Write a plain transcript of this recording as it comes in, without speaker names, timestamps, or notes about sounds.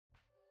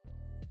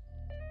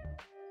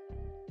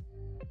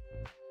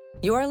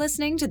You're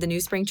listening to the New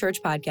Spring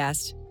Church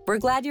podcast. We're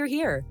glad you're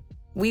here.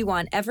 We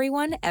want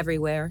everyone,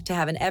 everywhere to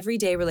have an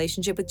everyday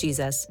relationship with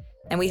Jesus,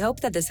 and we hope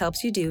that this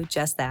helps you do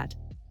just that.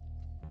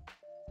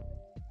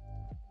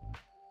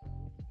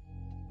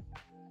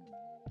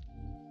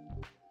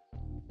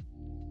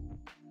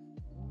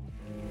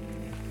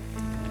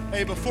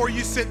 Hey, before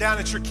you sit down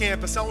at your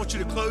campus, I want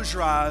you to close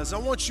your eyes. I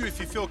want you, if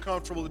you feel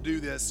comfortable, to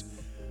do this.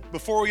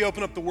 Before we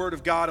open up the Word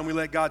of God and we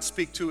let God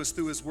speak to us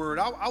through His Word,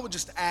 I would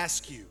just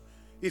ask you,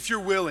 if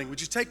you're willing,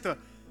 would you take the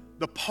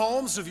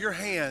palms of your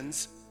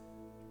hands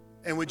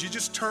and would you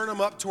just turn them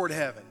up toward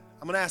heaven?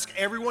 I'm going to ask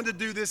everyone to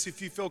do this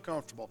if you feel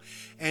comfortable.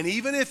 And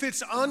even if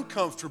it's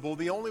uncomfortable,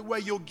 the only way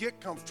you'll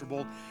get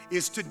comfortable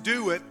is to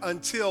do it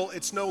until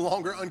it's no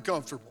longer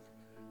uncomfortable.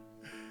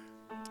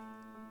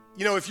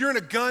 You know, if you're in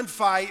a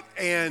gunfight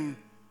and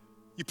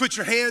you put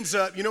your hands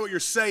up, you know what you're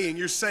saying?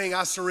 You're saying,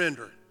 I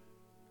surrender.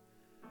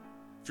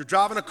 If you're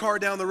driving a car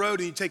down the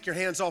road and you take your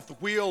hands off the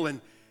wheel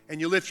and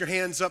you lift your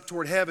hands up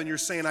toward heaven, you're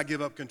saying, I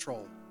give up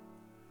control.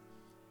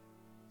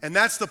 And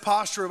that's the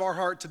posture of our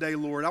heart today,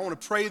 Lord. I want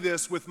to pray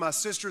this with my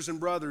sisters and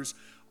brothers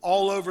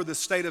all over the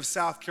state of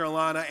South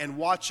Carolina and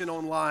watching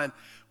online.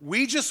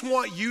 We just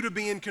want you to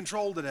be in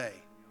control today.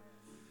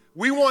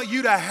 We want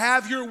you to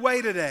have your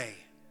way today.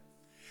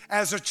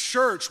 As a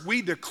church,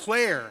 we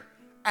declare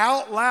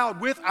out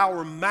loud with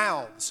our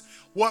mouths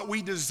what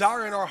we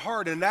desire in our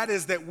heart, and that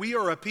is that we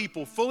are a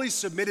people fully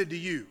submitted to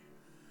you.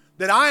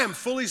 That I am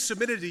fully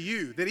submitted to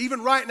you. That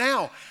even right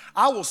now,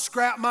 I will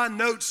scrap my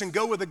notes and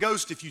go with a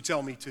ghost if you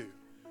tell me to.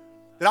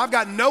 That I've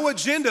got no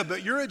agenda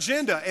but your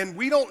agenda, and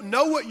we don't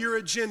know what your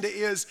agenda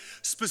is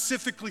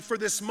specifically for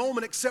this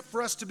moment except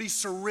for us to be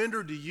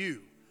surrendered to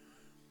you.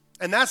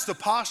 And that's the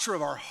posture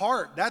of our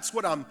heart. That's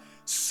what I'm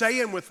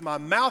saying with my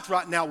mouth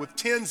right now with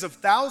tens of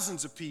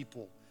thousands of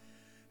people.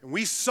 And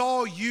we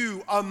saw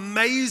you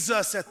amaze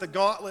us at the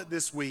gauntlet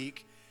this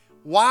week.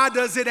 Why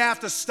does it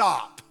have to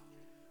stop?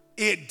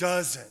 It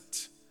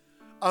doesn't.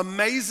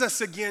 Amaze us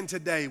again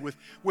today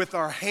with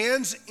our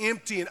hands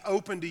empty and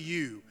open to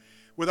you,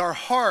 with our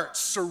hearts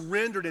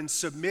surrendered and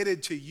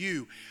submitted to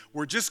you.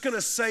 We're just going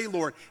to say,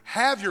 Lord,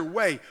 have your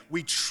way.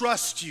 We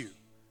trust you.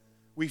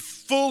 We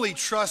fully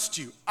trust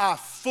you. I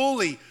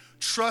fully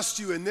trust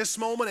you in this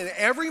moment and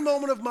every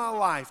moment of my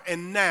life.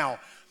 And now,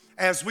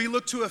 as we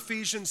look to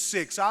Ephesians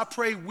 6, I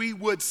pray we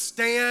would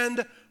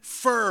stand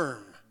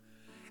firm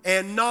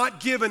and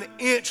not give an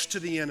inch to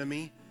the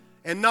enemy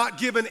and not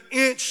give an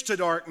inch to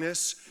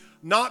darkness,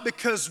 not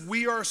because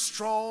we are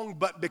strong,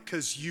 but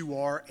because you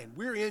are, and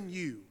we're in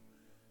you.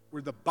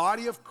 We're the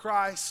body of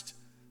Christ,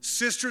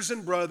 sisters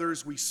and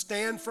brothers. We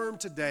stand firm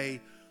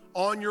today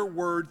on your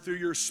word through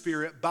your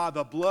Spirit by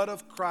the blood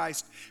of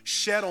Christ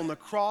shed on the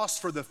cross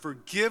for the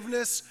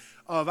forgiveness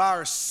of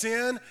our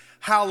sin.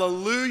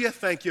 Hallelujah.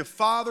 Thank you,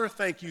 Father.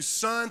 Thank you,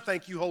 Son.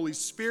 Thank you, Holy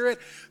Spirit.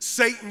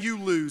 Satan, you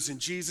lose in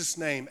Jesus'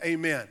 name.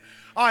 Amen.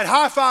 All right,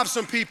 high five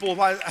some people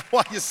while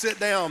you sit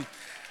down.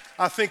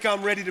 I think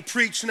I'm ready to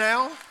preach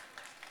now. I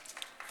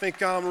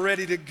think I'm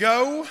ready to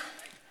go.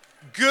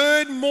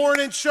 Good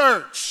morning,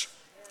 church.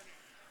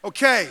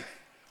 Okay,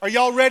 are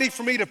y'all ready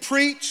for me to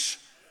preach?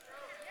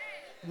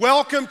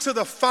 Welcome to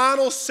the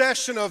final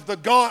session of the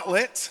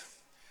gauntlet.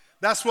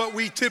 That's what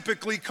we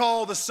typically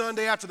call the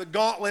Sunday after the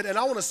gauntlet. And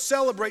I want to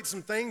celebrate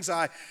some things.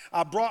 I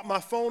brought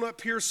my phone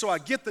up here so I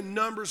get the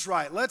numbers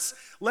right. Let's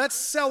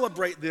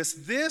celebrate this.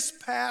 This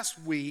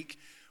past week,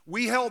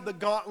 we held the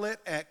gauntlet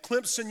at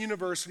Clemson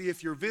University.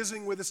 If you're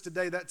visiting with us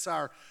today, that's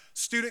our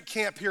student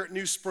camp here at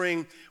New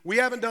Spring. We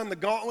haven't done the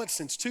gauntlet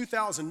since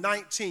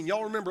 2019.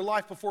 Y'all remember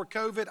life before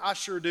COVID? I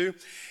sure do.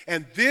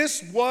 And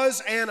this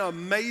was an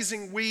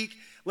amazing week.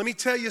 Let me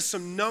tell you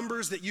some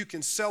numbers that you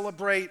can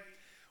celebrate.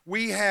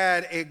 We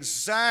had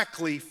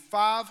exactly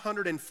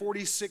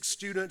 546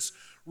 students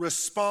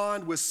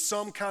respond with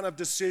some kind of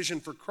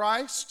decision for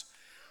Christ.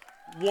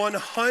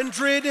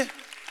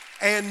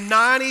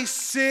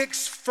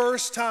 196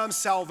 first-time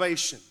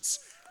salvations.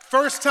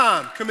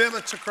 First-time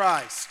commitment to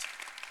Christ.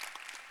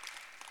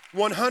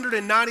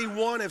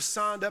 191 have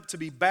signed up to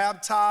be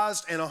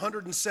baptized, and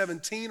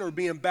 117 are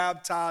being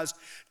baptized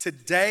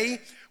today.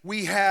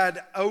 We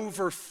had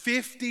over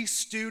 50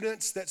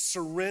 students that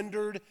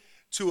surrendered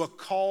to a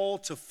call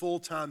to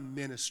full-time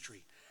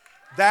ministry.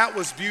 That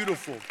was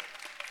beautiful.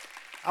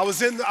 I was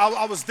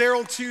there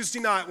on Tuesday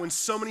night when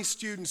so many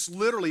students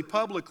literally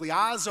publicly,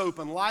 eyes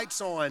open, lights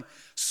on,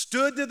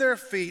 stood to their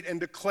feet and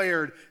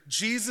declared,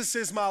 Jesus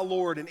is my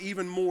Lord, and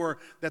even more,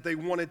 that they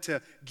wanted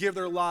to give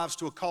their lives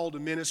to a call to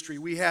ministry.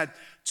 We had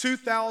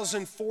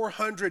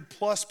 2,400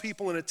 plus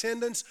people in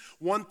attendance,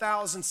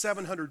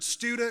 1,700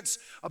 students,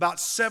 about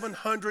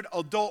 700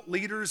 adult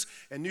leaders.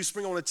 And New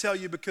Spring, I want to tell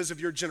you, because of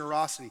your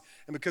generosity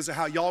and because of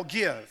how y'all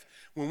give,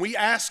 when we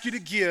ask you to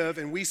give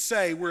and we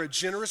say we're a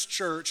generous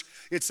church,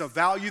 it's a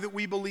value that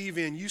we believe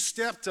in. You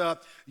stepped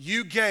up,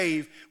 you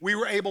gave. We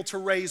were able to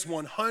raise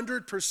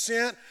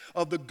 100%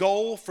 of the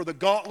goal for the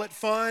Gauntlet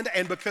Fund.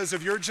 And because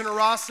of your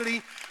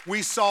generosity,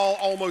 we saw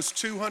almost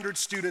 200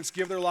 students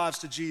give their lives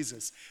to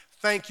Jesus.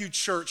 Thank you,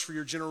 church, for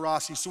your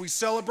generosity. So we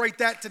celebrate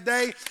that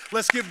today.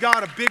 Let's give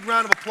God a big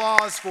round of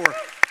applause for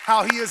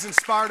how he has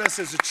inspired us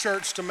as a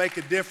church to make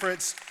a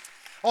difference.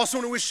 Also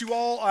want to wish you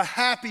all a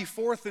happy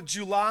 4th of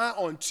July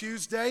on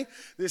Tuesday.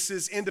 This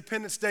is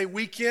Independence Day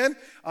weekend.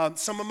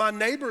 Some of my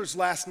neighbors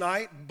last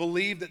night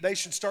believed that they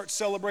should start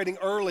celebrating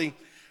early.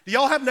 Do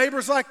y'all have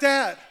neighbors like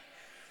that?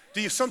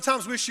 Do you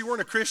sometimes wish you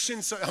weren't a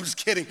Christian? So, I'm just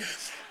kidding.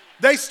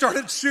 They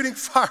started shooting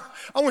fire.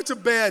 I went to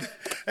bed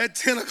at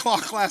 10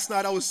 o'clock last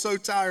night. I was so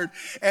tired.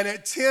 And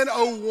at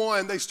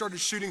 10:01, they started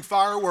shooting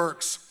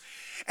fireworks.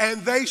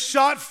 And they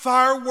shot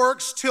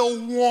fireworks till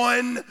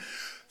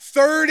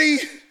 1:30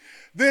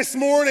 this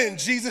morning.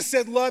 Jesus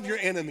said, love your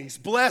enemies.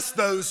 Bless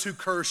those who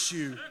curse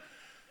you.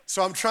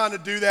 So I'm trying to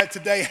do that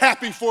today.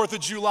 Happy 4th of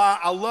July.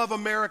 I love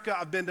America.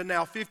 I've been to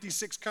now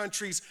 56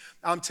 countries.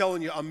 I'm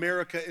telling you,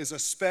 America is a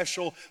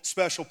special,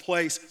 special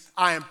place.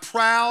 I am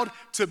proud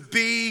to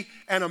be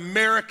an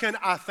American.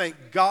 I thank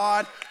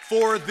God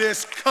for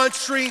this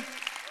country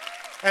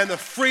and the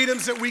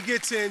freedoms that we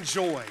get to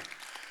enjoy.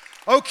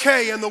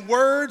 Okay, in the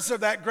words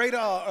of that great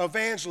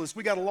evangelist,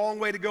 we got a long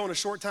way to go and a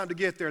short time to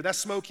get there. That's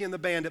Smokey and the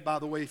Bandit, by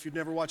the way, if you've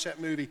never watched that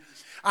movie.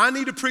 I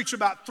need to preach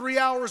about 3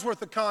 hours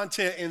worth of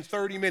content in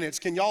 30 minutes.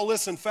 Can y'all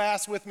listen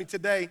fast with me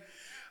today?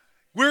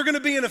 We're going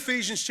to be in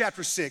Ephesians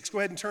chapter 6. Go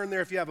ahead and turn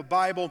there if you have a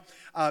Bible.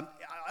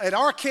 At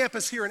our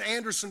campus here in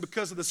Anderson,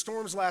 because of the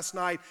storms last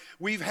night,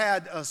 we've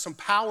had some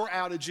power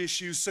outage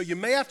issues. So you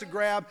may have to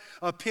grab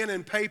a pen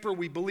and paper.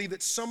 We believe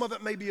that some of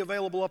it may be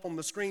available up on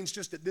the screens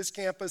just at this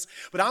campus.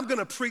 But I'm going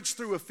to preach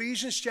through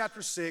Ephesians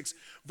chapter 6,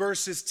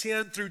 verses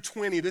 10 through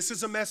 20. This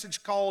is a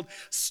message called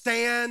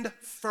Stand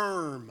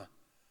Firm.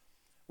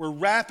 We're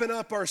wrapping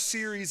up our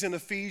series in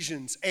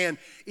Ephesians. And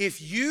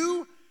if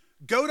you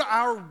go to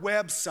our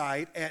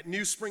website at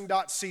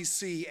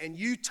newspring.cc and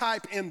you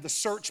type in the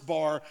search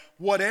bar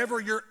whatever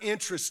you're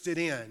interested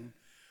in,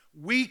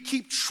 we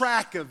keep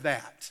track of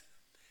that.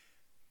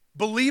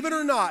 Believe it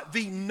or not,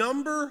 the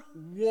number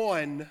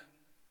one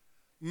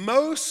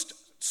most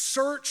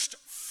searched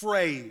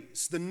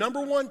phrase, the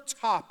number one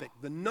topic,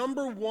 the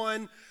number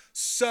one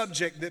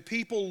subject that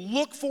people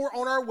look for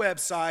on our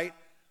website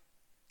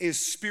is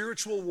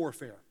spiritual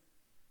warfare.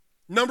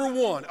 Number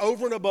one,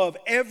 over and above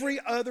every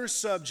other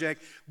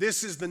subject,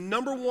 this is the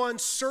number one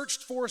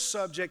searched for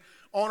subject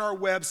on our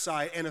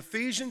website. And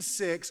Ephesians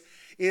 6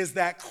 is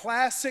that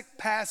classic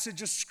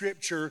passage of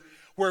scripture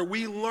where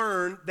we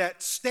learn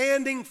that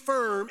standing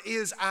firm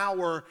is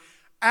our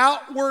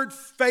outward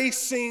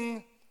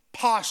facing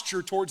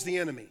posture towards the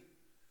enemy.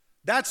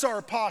 That's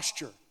our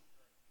posture.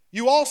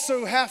 You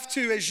also have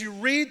to, as you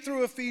read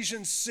through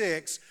Ephesians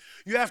 6,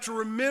 you have to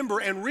remember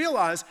and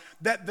realize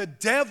that the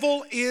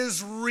devil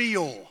is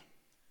real.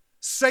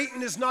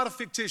 Satan is not a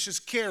fictitious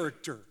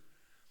character.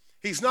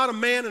 He's not a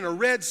man in a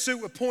red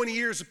suit with pointy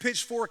ears, a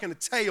pitchfork, and a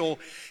tail.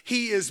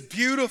 He is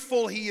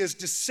beautiful, he is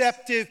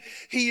deceptive,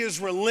 he is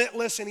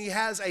relentless, and he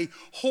has a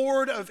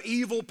horde of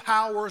evil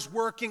powers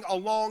working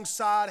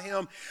alongside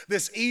him.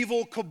 This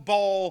evil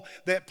cabal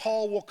that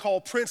Paul will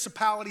call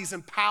principalities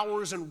and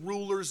powers and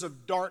rulers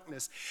of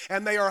darkness.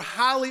 And they are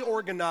highly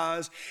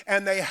organized,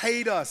 and they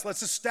hate us.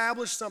 Let's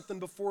establish something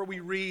before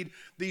we read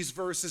these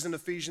verses in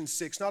Ephesians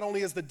 6. Not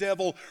only is the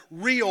devil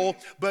real,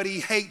 but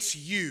he hates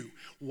you.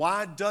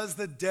 Why does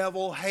the devil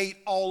hate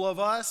all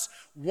of us?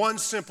 One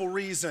simple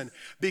reason: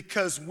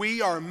 because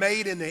we are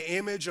made in the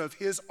image of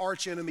his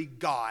archenemy,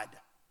 God.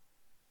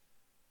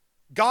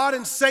 God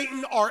and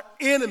Satan are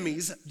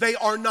enemies. They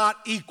are not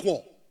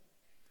equal.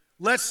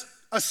 Let's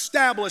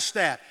establish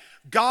that.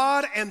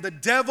 God and the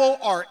devil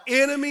are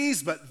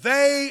enemies, but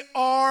they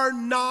are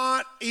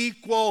not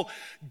equal.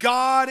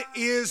 God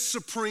is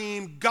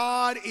supreme.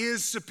 God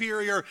is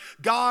superior.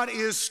 God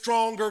is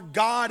stronger.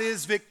 God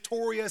is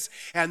victorious.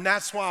 And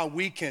that's why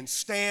we can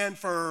stand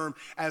firm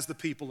as the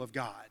people of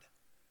God.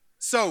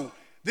 So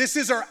this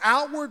is our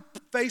outward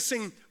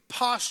facing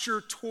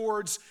posture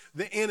towards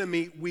the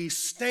enemy. We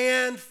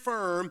stand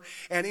firm,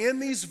 and in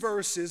these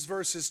verses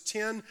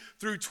 10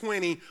 through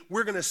 20,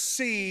 we're going to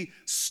see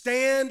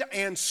stand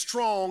and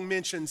strong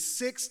mentioned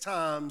 6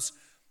 times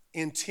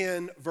in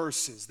 10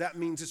 verses. That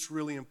means it's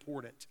really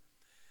important.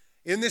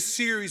 In this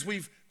series,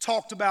 we've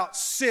talked about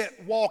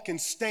sit, walk,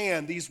 and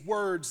stand, these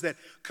words that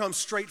come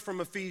straight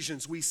from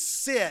Ephesians. We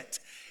sit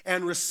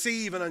and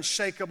receive an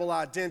unshakable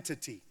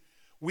identity.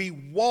 We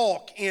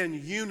walk in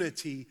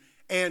unity,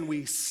 and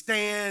we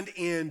stand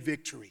in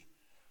victory.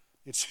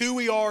 It's who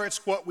we are,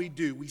 it's what we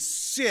do. We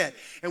sit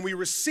and we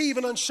receive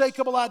an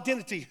unshakable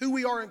identity, who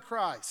we are in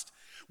Christ.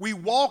 We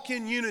walk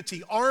in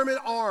unity, arm in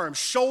arm,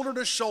 shoulder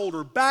to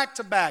shoulder, back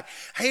to back,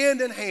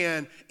 hand in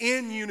hand,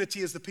 in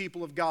unity as the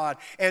people of God,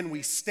 and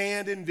we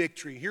stand in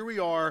victory. Here we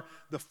are,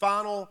 the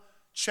final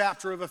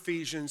chapter of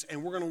Ephesians,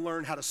 and we're going to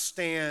learn how to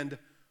stand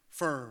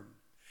firm.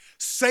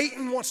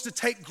 Satan wants to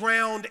take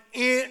ground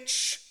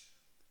inch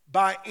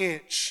by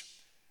inch.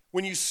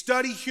 When you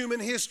study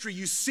human history,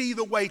 you see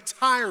the way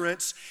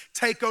tyrants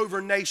take over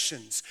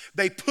nations.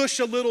 They push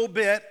a little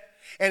bit,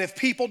 And if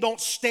people don't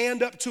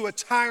stand up to a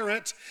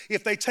tyrant,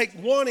 if they take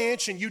 1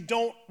 inch and you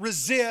don't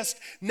resist,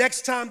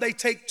 next time they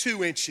take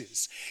 2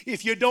 inches.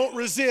 If you don't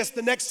resist,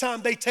 the next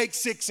time they take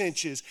 6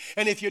 inches.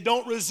 And if you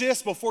don't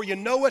resist, before you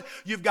know it,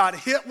 you've got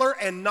Hitler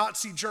and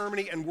Nazi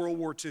Germany and World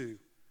War II.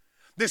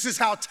 This is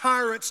how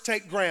tyrants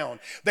take ground.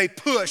 They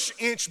push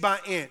inch by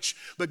inch.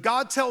 But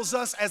God tells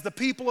us as the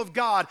people of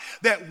God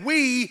that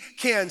we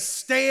can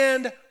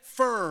stand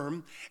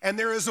firm, and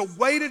there is a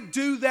way to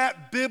do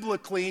that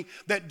biblically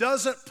that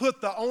doesn't put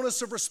the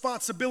onus of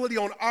responsibility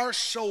on our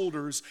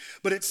shoulders,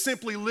 but it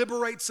simply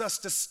liberates us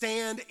to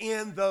stand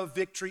in the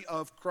victory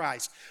of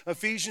Christ.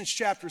 Ephesians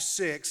chapter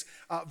 6,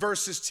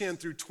 verses 10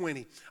 through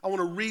 20. I want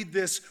to read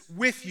this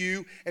with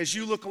you as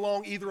you look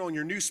along either on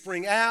your New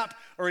Spring app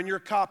or in your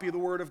copy of the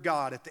Word of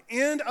God. At the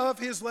end of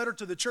his letter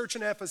to the church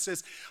in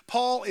Ephesus,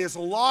 Paul is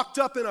locked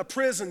up in a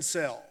prison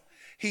cell.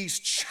 He's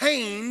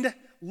chained,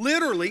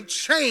 literally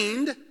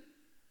chained,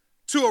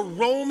 to a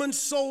Roman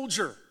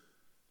soldier.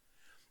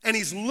 And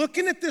he's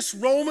looking at this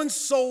Roman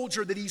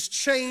soldier that he's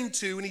chained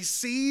to, and he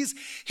sees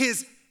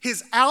his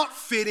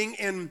outfitting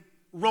in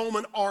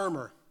Roman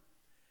armor.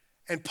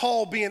 And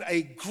Paul, being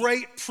a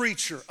great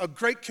preacher, a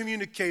great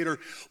communicator,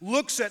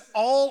 looks at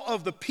all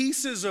of the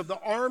pieces of the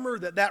armor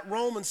that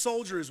Roman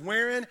soldier is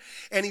wearing,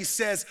 and he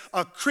says,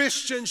 a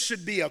Christian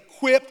should be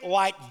equipped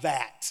like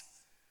that.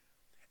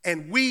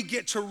 And we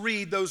get to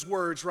read those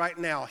words right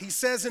now. He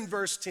says in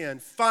verse 10,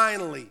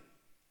 finally,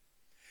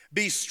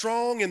 be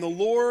strong in the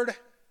Lord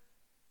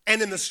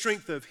and in the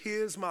strength of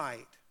his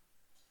might.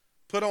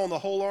 Put on the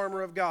whole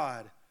armor of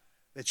God,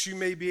 that you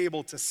may be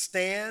able to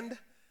stand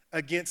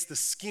against the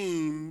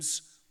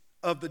schemes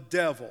of the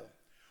devil.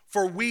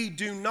 For we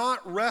do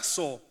not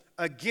wrestle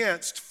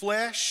against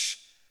flesh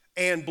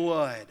and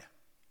blood,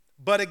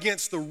 but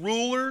against the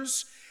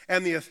rulers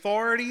and the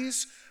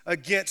authorities,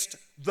 against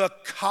the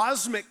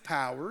cosmic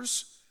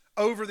powers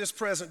over this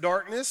present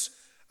darkness,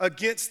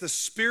 against the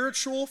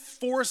spiritual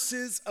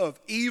forces of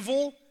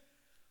evil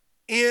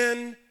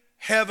in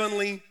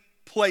heavenly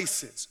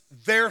places.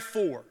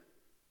 Therefore,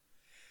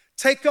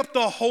 take up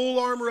the whole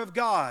armor of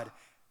God,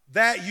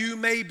 that you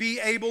may be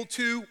able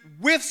to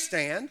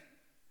withstand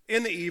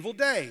in the evil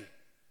day,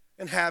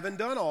 and having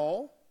done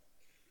all,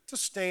 to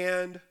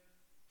stand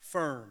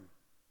firm.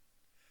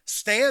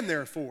 Stand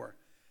therefore,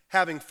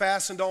 having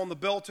fastened on the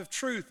belt of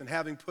truth, and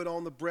having put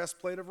on the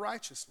breastplate of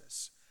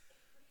righteousness,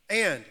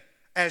 and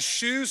as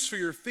shoes for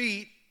your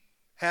feet,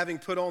 having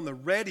put on the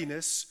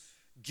readiness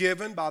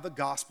given by the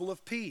gospel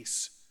of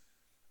peace.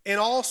 In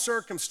all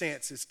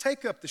circumstances,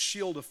 take up the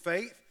shield of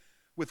faith,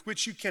 with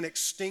which you can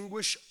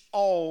extinguish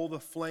all the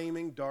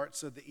flaming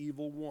darts of the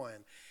evil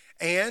one.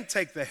 And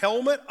take the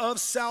helmet of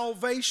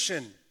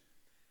salvation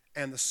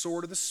and the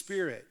sword of the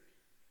Spirit,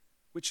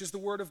 which is the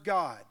word of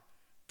God,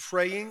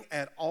 praying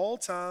at all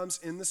times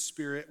in the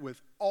Spirit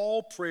with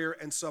all prayer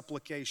and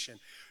supplication.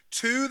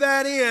 To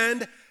that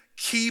end,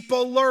 keep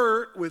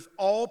alert with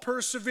all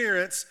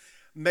perseverance,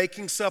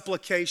 making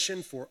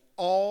supplication for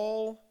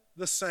all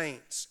the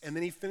saints. And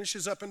then he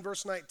finishes up in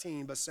verse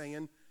 19 by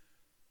saying,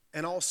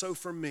 and also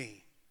for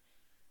me.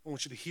 I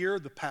want you to hear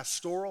the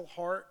pastoral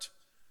heart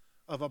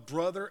of a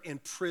brother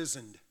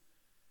imprisoned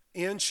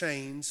in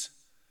chains,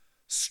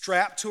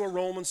 strapped to a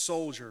Roman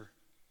soldier,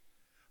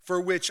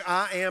 for which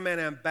I am an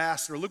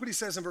ambassador. Look what he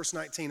says in verse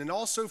 19. And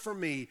also for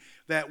me,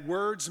 that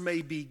words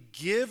may be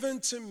given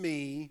to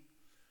me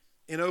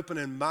in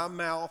opening my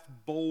mouth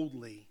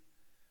boldly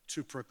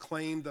to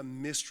proclaim the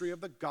mystery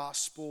of the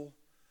gospel,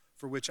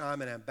 for which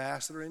I'm an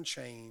ambassador in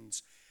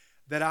chains,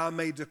 that I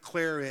may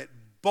declare it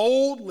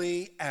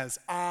boldly as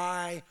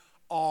I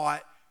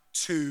ought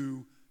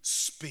to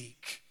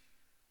speak.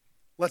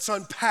 Let's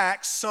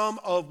unpack some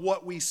of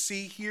what we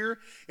see here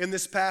in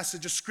this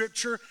passage of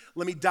Scripture.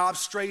 Let me dive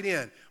straight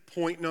in.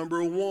 Point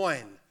number 1,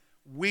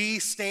 we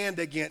stand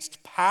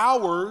against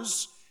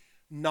powers,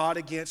 not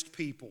against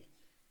people.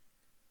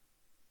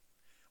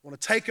 I want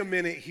to take a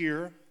minute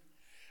here.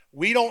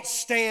 We don't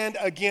stand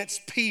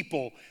against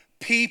people.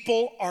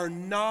 People are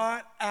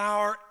not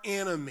our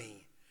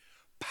enemy.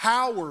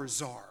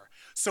 Powers are.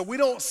 So we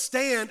don't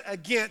stand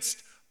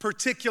against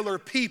particular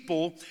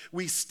people.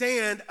 We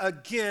stand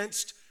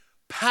against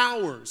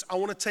powers. I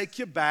want to take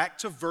you back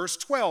to verse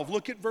 12.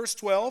 Look at verse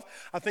 12.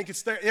 I think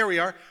it's there. There we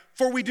are.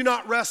 For we do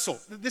not wrestle.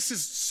 This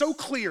is so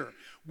clear.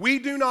 We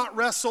do not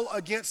wrestle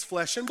against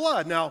flesh and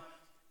blood. Now,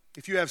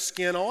 if you have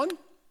skin on,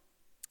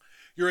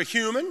 you're a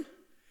human,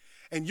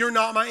 and you're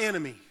not my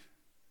enemy.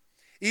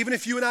 Even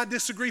if you and I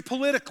disagree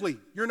politically,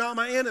 you're not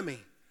my enemy.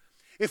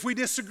 If we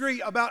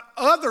disagree about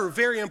other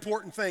very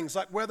important things,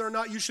 like whether or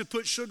not you should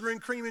put sugar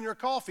and cream in your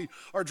coffee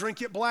or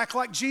drink it black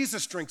like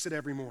Jesus drinks it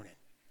every morning,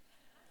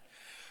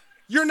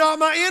 you're not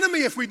my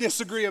enemy if we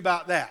disagree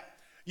about that.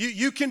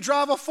 You can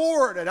drive a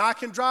Ford and I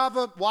can drive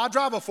I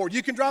drive a Ford.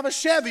 You can drive a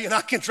Chevy and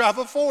I can drive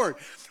a Ford.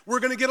 We're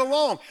going to get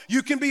along.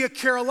 You can be a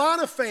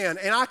Carolina fan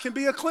and I can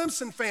be a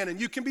Clemson fan, and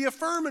you can be a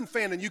Furman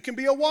fan and you can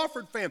be a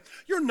Wofford fan.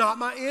 You're not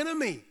my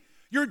enemy.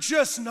 You're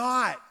just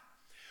not.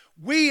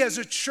 We as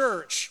a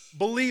church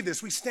believe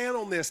this. We stand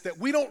on this, that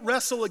we don't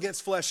wrestle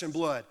against flesh and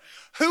blood.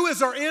 Who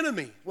is our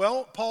enemy?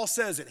 Well, Paul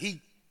says it.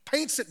 He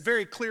paints it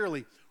very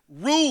clearly.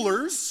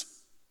 Rulers,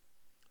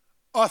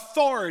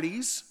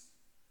 authorities,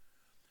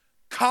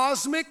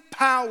 cosmic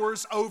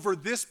powers over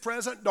this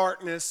present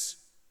darkness,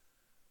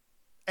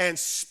 and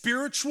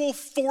spiritual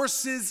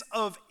forces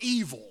of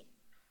evil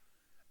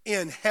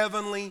in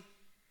heavenly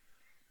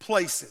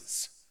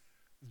places.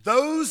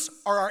 Those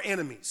are our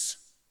enemies.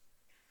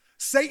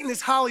 Satan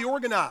is highly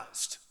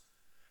organized.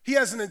 He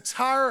has an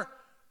entire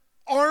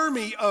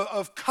army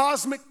of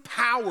cosmic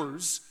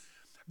powers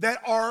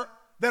that are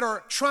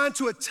trying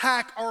to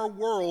attack our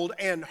world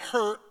and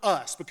hurt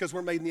us because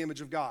we're made in the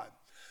image of God.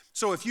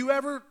 So if you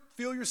ever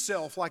feel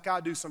yourself like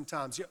I do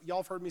sometimes, y'all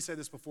have heard me say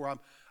this before,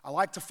 I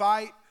like to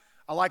fight,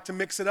 I like to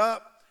mix it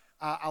up,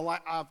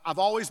 I've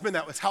always been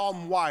that. It's how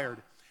I'm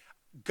wired.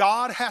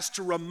 God has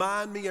to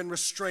remind me and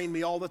restrain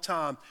me all the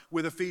time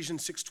with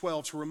Ephesians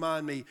 6:12 to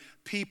remind me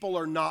people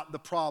are not the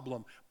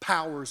problem,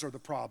 powers are the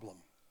problem.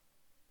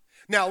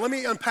 Now, let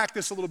me unpack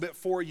this a little bit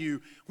for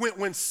you.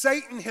 When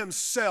Satan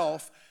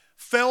himself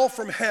fell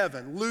from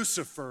heaven,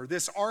 Lucifer,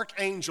 this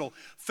archangel,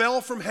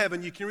 fell from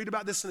heaven. You can read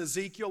about this in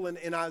Ezekiel and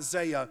in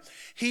Isaiah.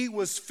 He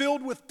was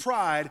filled with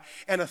pride,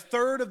 and a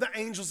third of the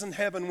angels in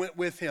heaven went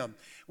with him.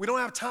 We don't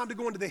have time to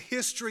go into the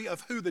history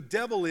of who the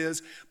devil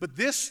is, but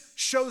this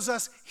shows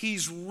us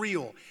he's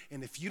real.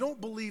 And if you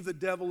don't believe the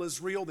devil is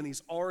real, then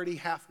he's already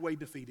halfway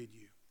defeated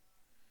you.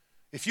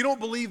 If you don't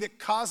believe that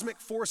cosmic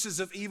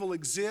forces of evil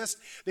exist,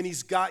 then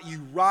he's got you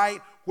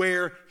right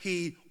where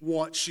he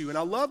wants you. And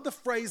I love the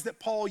phrase that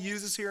Paul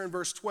uses here in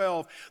verse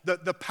 12,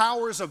 the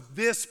powers of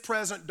this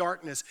present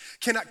darkness.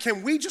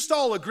 Can we just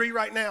all agree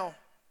right now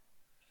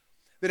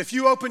that if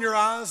you open your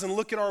eyes and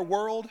look at our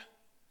world,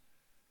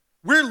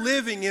 we're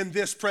living in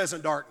this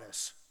present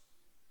darkness.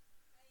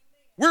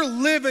 We're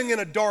living in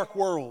a dark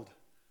world.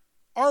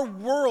 Our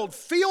world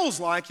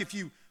feels like, if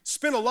you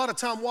spend a lot of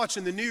time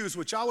watching the news,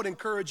 which I would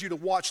encourage you to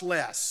watch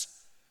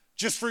less,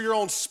 just for your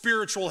own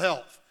spiritual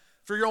health,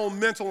 for your own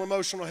mental and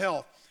emotional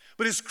health.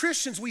 But as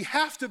Christians, we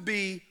have to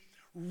be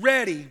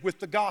ready with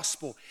the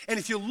gospel. And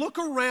if you look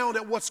around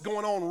at what's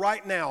going on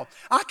right now,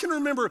 I can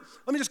remember,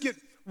 let me just get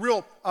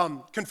real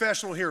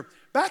confessional here.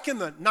 Back in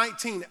the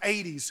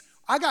 1980s,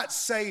 I got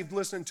saved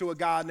listening to a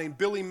guy named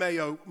Billy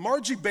Mayo.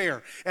 Margie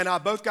Bear and I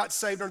both got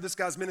saved under this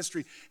guy's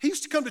ministry. He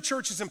used to come to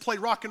churches and play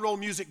rock and roll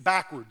music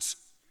backwards.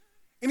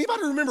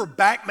 Anybody remember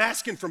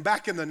backmasking from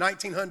back in the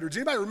 1900s?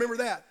 Anybody remember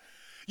that?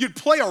 You'd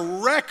play a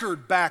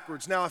record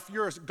backwards. Now, if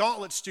you're a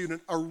Gauntlet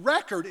student, a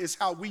record is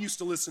how we used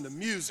to listen to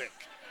music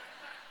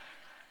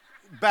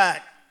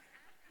back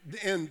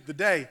in the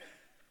day.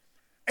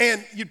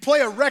 And you'd play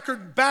a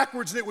record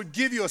backwards that would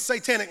give you a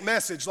satanic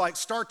message like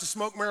start to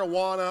smoke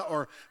marijuana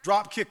or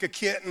drop kick a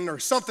kitten or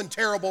something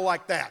terrible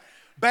like that.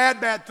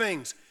 Bad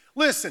things.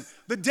 Listen,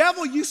 the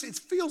devil it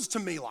feels to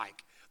me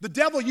like the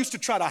devil used to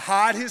try to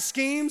hide his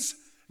schemes.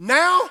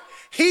 Now,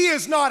 he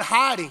is not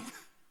hiding.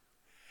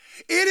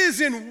 It is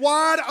in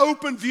wide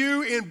open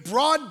view, in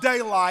broad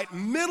daylight,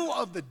 middle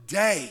of the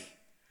day.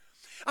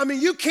 I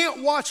mean, you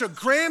can't watch a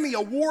Grammy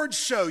Awards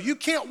show. You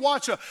can't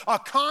watch a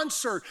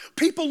concert.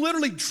 People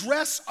literally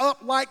dress up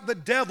like the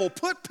devil,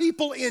 put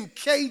people in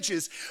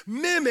cages,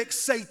 mimic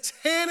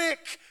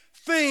satanic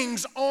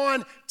things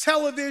on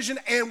television,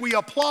 and we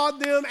applaud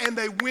them and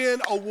they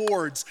win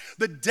awards.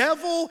 The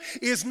devil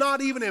is not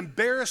even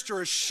embarrassed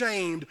or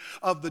ashamed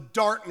of the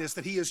darkness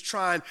that he is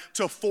trying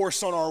to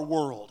force on our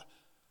world.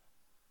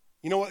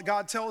 You know what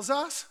God tells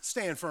us?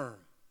 Stand firm.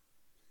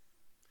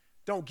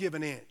 Don't give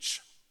an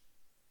inch.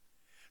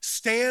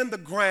 Stand the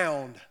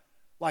ground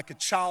like a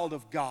child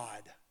of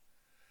God,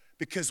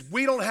 because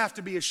we don't have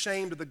to be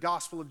ashamed of the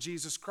gospel of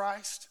Jesus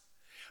Christ.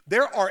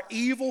 There are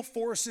evil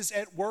forces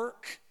at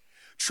work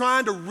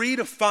trying to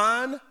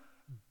redefine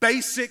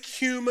basic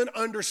human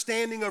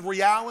understanding of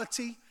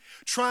reality,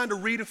 trying to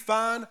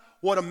redefine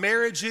what a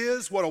marriage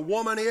is, what a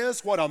woman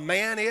is, what a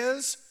man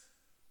is.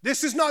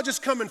 This is not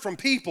just coming from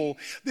people,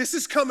 this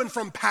is coming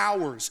from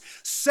powers.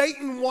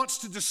 Satan wants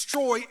to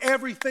destroy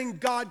everything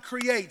God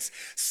creates.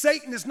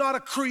 Satan is not a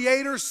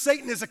creator,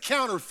 Satan is a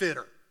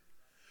counterfeiter.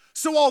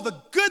 So all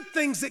the good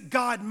things that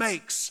God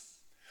makes,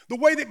 the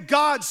way that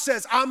God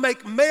says, I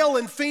make male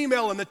and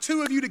female and the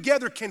two of you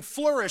together can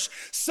flourish,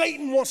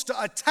 Satan wants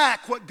to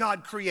attack what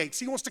God creates.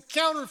 He wants to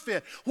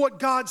counterfeit what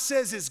God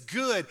says is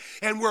good,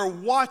 and we're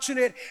watching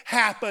it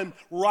happen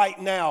right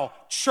now.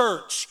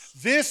 Church,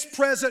 this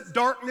present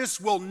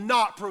darkness will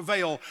not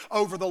prevail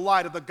over the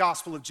light of the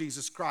gospel of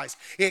Jesus Christ.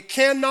 It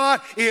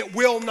cannot, it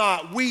will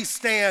not. We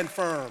stand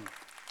firm.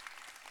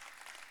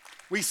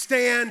 We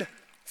stand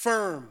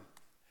firm.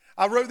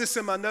 I wrote this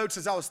in my notes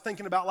as I was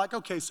thinking about, like,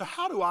 okay, so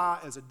how do I,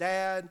 as a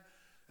dad,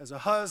 as a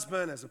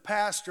husband, as a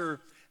pastor,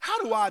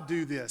 how do I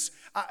do this?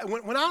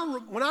 When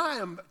I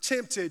am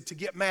tempted to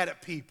get mad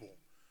at people,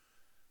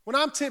 when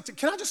I'm tempted,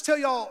 can I just tell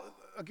y'all,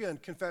 again,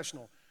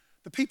 confessional,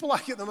 the people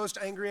I get the most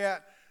angry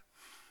at,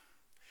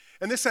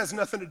 and this has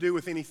nothing to do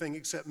with anything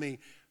except me,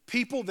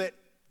 people that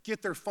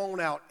get their phone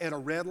out at a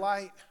red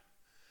light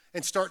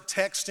and start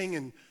texting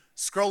and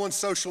scrolling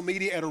social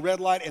media at a red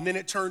light, and then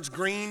it turns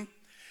green,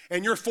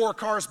 and you're 4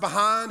 cars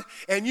behind,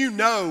 and you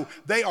know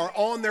they are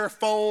on their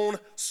phone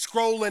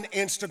scrolling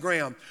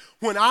Instagram.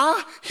 When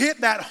I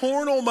hit that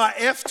horn on my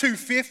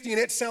F-250 and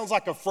it sounds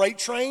like a freight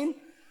train,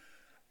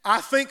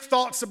 I think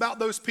thoughts about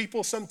those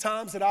people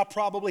sometimes that I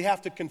probably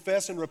have to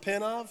confess and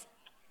repent of.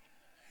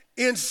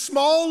 In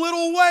small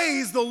little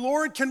ways, the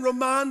Lord can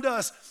remind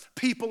us,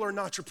 people are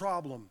not your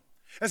problem.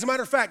 As a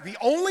matter of fact, the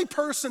only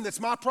person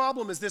that's my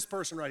problem is this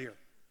person right here.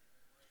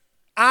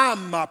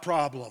 I'm my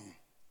problem.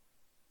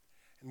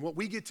 And what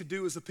we get to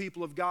do as the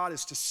people of God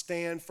is to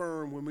stand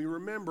firm when we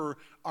remember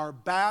our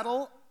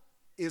battle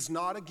is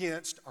not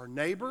against our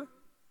neighbor.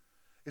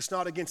 It's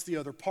not against the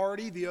other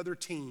party, the other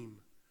team.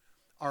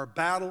 Our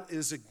battle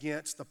is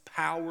against the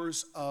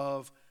powers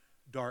of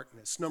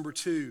darkness. Number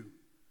 2,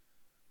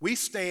 we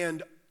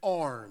stand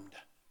armed.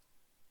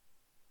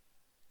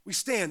 We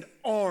stand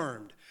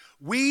armed.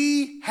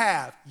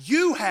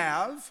 You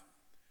have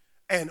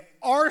an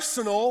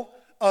arsenal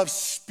of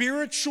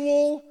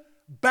spiritual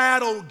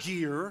battle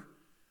gear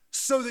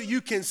so that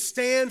you can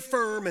stand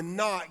firm and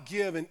not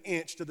give an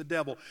inch to the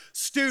devil.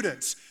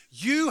 Students,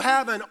 you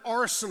have an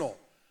arsenal.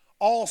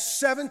 All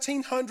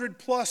 1,700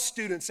 plus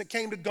students that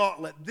came to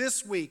Gauntlet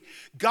this week,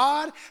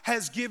 God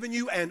has given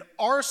you an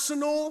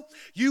arsenal.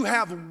 You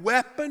have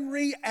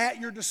weaponry at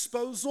your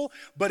disposal,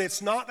 but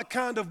it's not the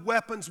kind of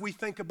weapons we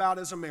think about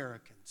as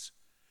Americans.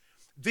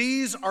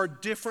 These are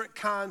different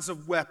kinds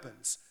of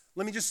weapons.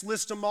 Let me just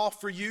list them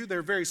off for you.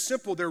 They're very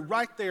simple. They're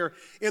right there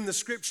in the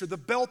scripture. The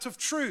belt of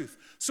truth.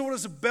 So what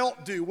does a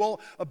belt do? Well,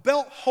 a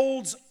belt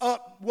holds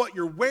up what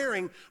you're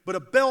wearing, but a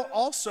belt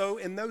also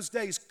in those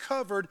days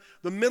covered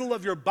the middle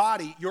of your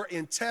body, your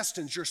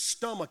intestines, your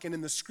stomach. And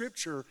in the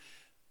scripture,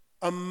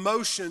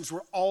 emotions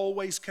were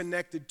always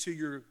connected to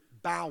your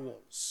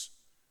bowels.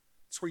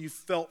 It's where you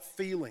felt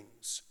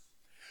feelings.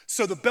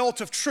 So the belt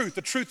of truth,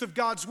 the truth of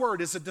God's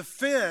word, is a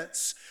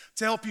defense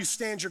to help you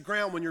stand your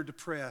ground when you're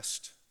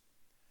depressed,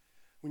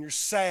 when you're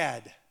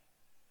sad,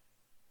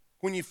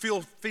 when you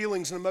feel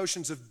feelings and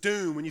emotions of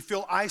doom, when you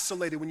feel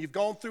isolated, when you've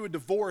gone through a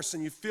divorce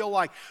and you feel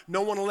like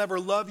no one will ever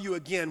love you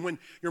again, when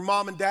your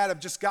mom and dad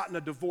have just gotten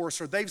a divorce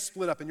or they've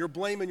split up and you're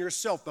blaming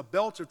yourself, the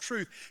belt of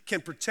truth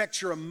can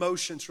protect your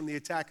emotions from the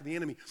attack of the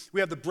enemy. We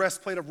have the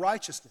breastplate of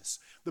righteousness.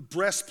 The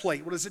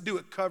breastplate, what does it do?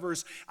 It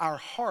covers our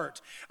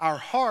heart. Our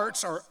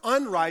hearts are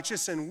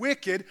unrighteous and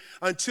wicked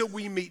until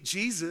we meet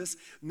Jesus.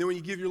 And then when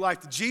you give your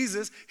life to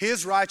Jesus,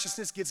 his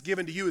righteousness gets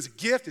given to you as a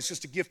gift. It's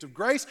just a gift of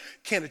grace.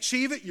 Can't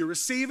achieve it, you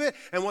receive it.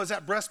 And what does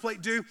that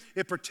breastplate do?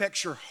 It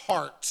protects your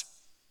heart.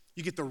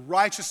 You get the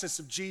righteousness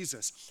of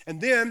Jesus. And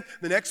then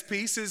the next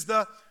piece is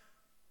the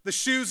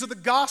shoes of the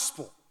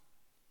gospel.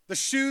 The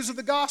shoes of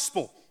the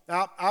gospel.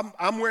 Now,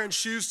 I'm wearing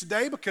shoes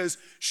today because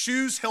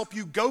shoes help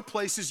you go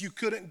places you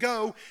couldn't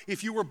go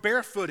if you were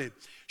barefooted.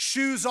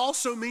 Shoes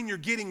also mean you're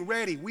getting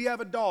ready. We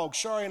have a dog,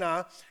 Shari and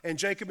I, and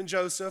Jacob and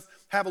Joseph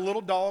have a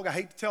little dog. I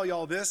hate to tell you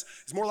all this.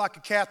 He's more like a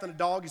cat than a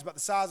dog. He's about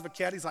the size of a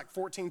cat. He's like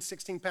 14,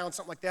 16 pounds,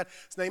 something like that.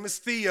 His name is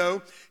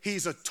Theo.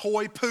 He's a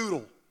toy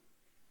poodle.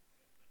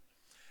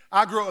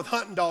 I grew up with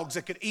hunting dogs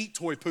that could eat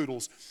toy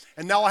poodles.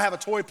 And now I have a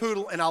toy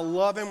poodle, and I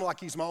love him like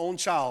he's my own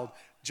child.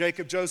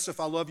 Jacob, Joseph,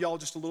 I love y'all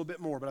just a little bit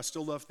more, but I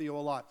still love Theo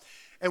a lot.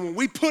 And when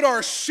we put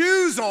our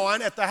shoes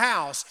on at the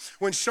house,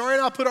 when Shari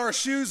and I put our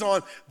shoes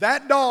on,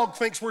 that dog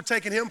thinks we're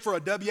taking him for a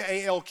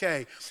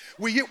W-A-L-K.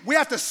 We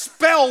have to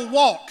spell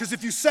walk, because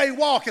if you say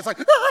walk, it's like,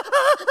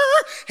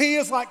 he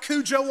is like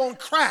Cujo on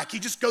crack. He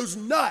just goes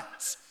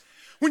nuts.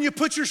 When you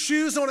put your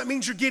shoes on, it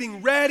means you're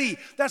getting ready.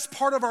 That's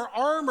part of our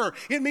armor.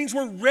 It means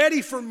we're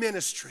ready for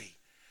ministry.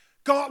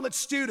 Gauntlet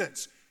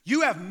students,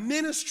 you have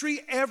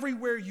ministry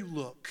everywhere you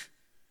look.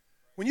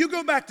 When you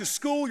go back to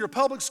school, your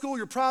public school,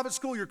 your private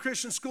school, your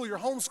Christian school, your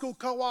homeschool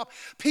co-op,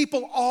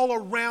 people all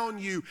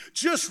around you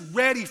just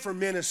ready for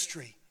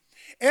ministry.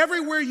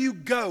 Everywhere you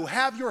go,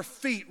 have your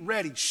feet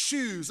ready,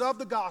 shoes of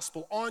the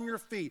gospel on your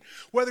feet.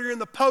 Whether you're in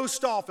the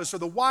post office or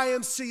the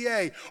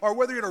YMCA or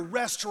whether you're at a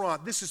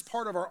restaurant, this is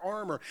part of our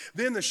armor.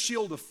 Then the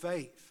shield of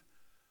faith.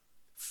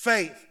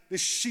 Faith,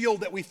 this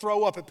shield that we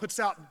throw up, it puts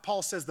out,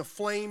 Paul says, the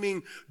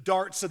flaming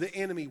darts of the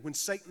enemy. When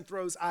Satan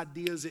throws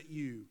ideas at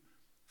you,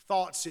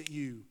 thoughts at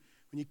you,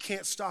 when you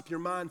can't stop your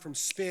mind from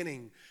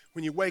spinning,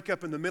 when you wake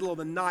up in the middle of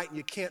the night and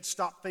you can't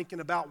stop thinking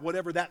about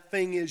whatever that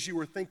thing is you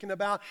were thinking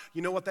about,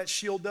 you know what that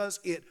shield does?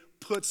 It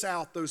puts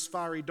out those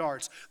fiery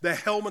darts. The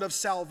helmet of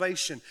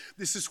salvation.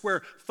 This is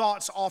where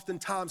thoughts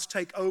oftentimes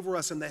take over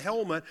us, and the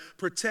helmet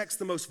protects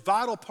the most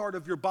vital part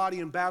of your body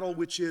in battle,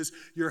 which is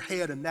your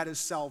head, and that is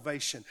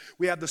salvation.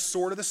 We have the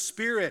sword of the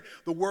Spirit,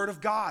 the word of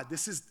God.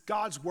 This is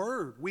God's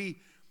word. We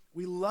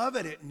love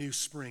it at New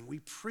Spring. We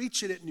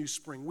preach it at New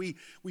Spring. We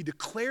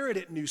declare it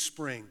at New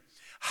Spring.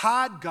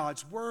 Hide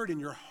God's word in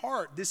your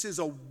heart. This is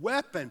a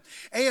weapon.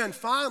 And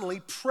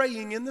finally,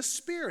 praying in the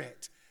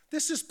Spirit.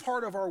 This is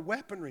part of our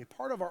weaponry,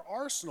 part of our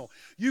arsenal.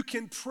 You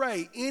can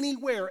pray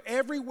anywhere,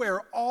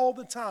 everywhere, all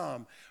the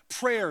time.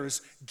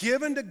 Prayers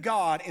given to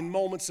God in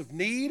moments of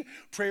need,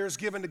 prayers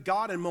given to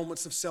God in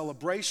moments of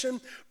celebration,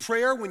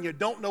 prayer when you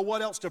don't know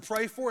what else to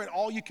pray for and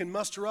all you can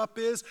muster up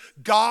is,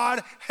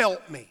 God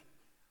help me.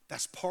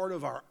 That's part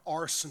of our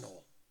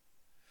arsenal.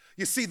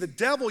 You see, the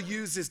devil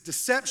uses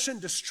deception,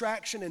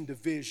 distraction, and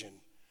division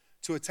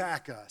to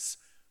attack us.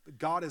 But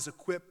God has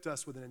equipped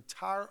us with an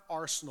entire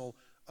arsenal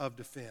of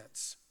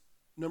defense.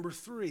 Number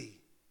 3,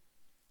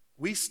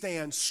 we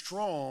stand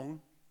strong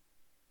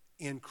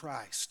in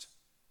Christ.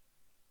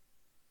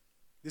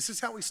 This is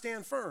how we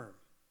stand firm.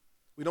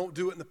 We don't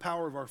do it in the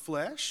power of our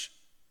flesh.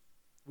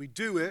 We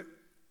do it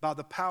by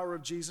the power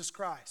of Jesus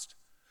Christ.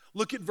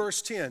 Look at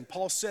verse 10.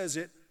 Paul says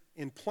it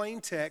in plain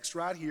text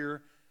right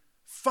here.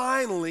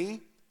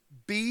 Finally,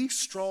 be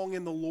strong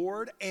in the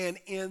Lord and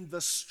in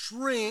the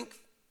strength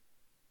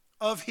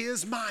of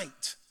his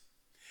might.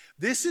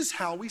 This is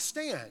how we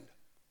stand.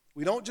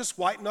 We don't just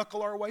white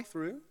knuckle our way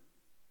through.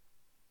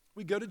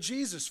 We go to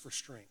Jesus for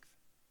strength.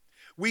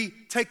 We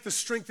take the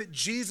strength that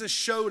Jesus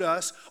showed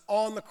us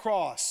on the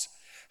cross.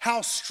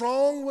 How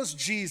strong was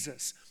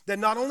Jesus that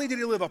not only did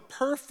he live a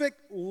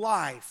perfect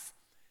life,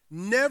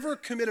 never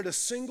committed a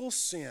single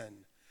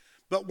sin,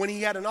 but when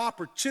he had an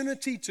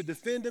opportunity to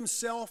defend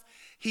himself,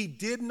 he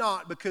did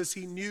not, because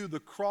he knew the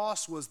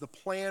cross was the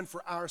plan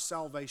for our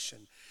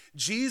salvation.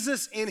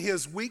 Jesus, in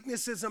his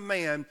weakness as a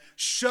man,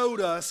 showed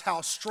us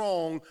how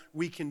strong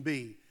we can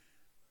be.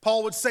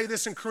 Paul would say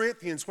this in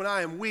Corinthians, when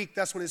I am weak,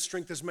 that's when his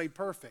strength is made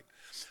perfect.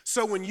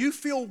 So when you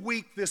feel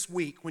weak this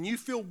week, when you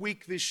feel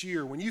weak this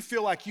year, when you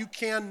feel like you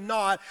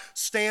cannot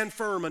stand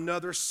firm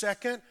another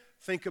second,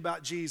 think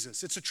about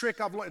Jesus. It's a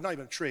trick I've learned, not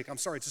even a trick,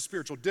 it's a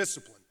spiritual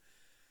discipline.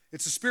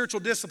 It's a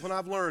spiritual discipline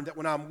I've learned that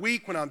when I'm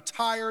weak, when I'm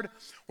tired,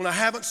 when I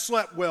haven't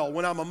slept well,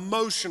 when I'm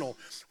emotional,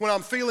 when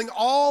I'm feeling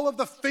all of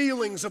the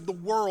feelings of the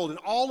world and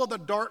all of the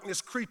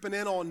darkness creeping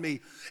in on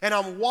me, and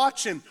I'm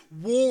watching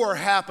war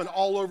happen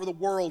all over the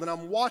world, and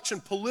I'm watching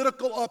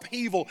political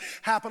upheaval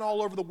happen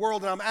all over the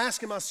world, and I'm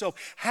asking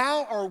myself,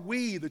 how are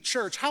we, the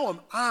church, how am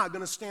I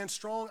going to stand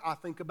strong? I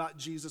think about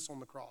Jesus on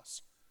the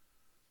cross.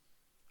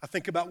 I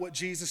think about what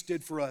Jesus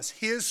did for us.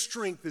 His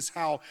strength is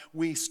how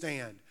we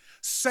stand.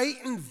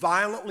 Satan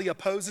violently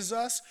opposes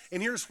us,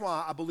 and here's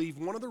why I believe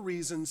one of the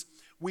reasons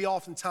we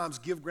oftentimes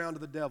give ground to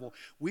the devil.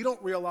 We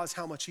don't realize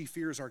how much he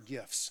fears our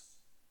gifts.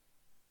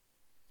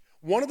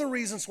 One of the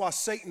reasons why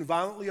Satan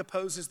violently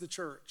opposes the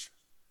church,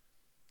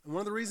 and one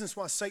of the reasons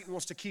why Satan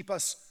wants to keep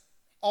us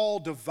all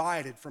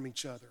divided from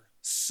each other,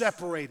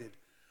 separated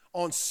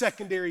on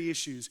secondary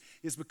issues,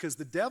 is because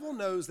the devil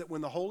knows that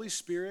when the Holy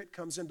Spirit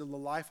comes into the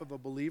life of a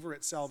believer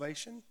at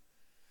salvation,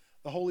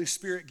 the Holy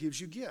Spirit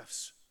gives you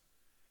gifts.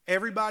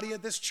 Everybody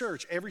at this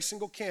church, every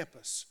single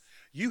campus,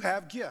 you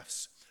have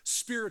gifts,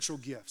 spiritual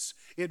gifts.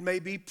 It may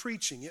be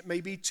preaching, it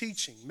may be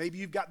teaching. Maybe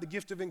you've got the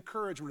gift of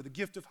encouragement or the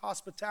gift of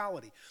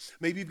hospitality.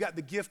 Maybe you've got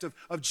the gift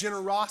of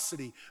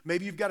generosity.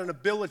 Maybe you've got an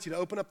ability to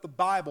open up the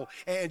Bible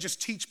and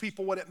just teach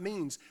people what it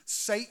means.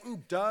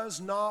 Satan does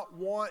not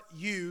want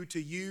you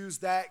to use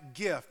that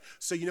gift.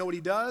 So you know what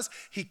he does?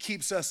 He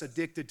keeps us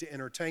addicted to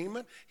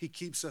entertainment. He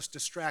keeps us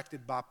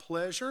distracted by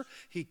pleasure.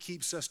 He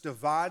keeps us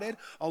divided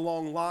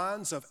along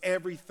lines of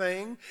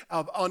everything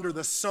under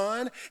the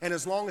sun. And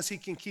as long as he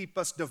can keep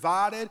us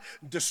divided,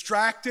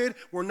 distracted,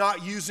 we're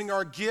not using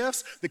our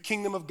gifts, the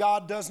kingdom of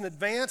God doesn't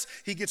advance.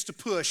 He gets to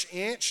push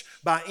inch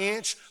by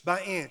inch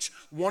by inch.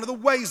 One of the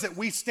ways that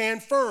we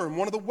stand firm,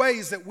 one of the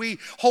ways that we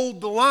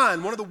hold the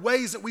line, one of the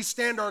ways that we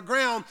stand our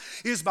ground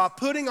is by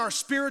putting our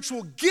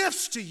spiritual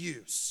gifts to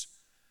use,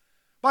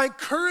 by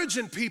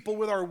encouraging people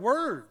with our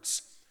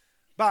words,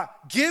 by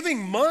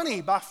giving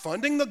money, by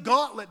funding the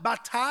gauntlet, by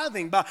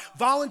tithing, by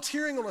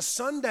volunteering on a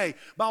Sunday,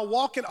 by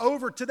walking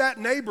over to that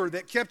neighbor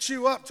that kept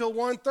you up till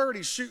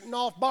 1:30 shooting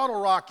off bottle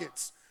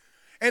rockets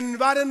and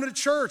inviting them to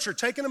church or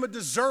taking them a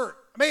dessert.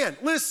 Man,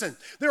 listen,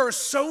 there are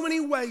so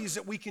many ways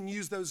that we can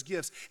use those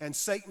gifts, and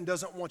Satan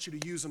doesn't want you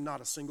to use them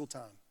not a single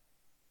time.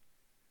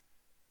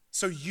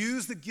 So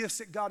use the gifts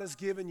that God has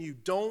given you.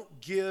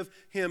 Don't give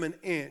him an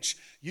inch.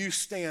 You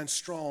stand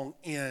strong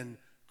in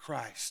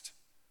Christ.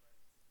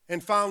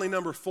 And finally,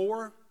 number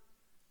 4,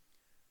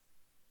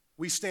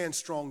 we stand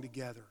strong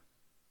together.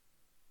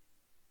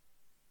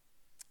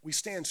 We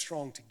stand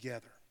strong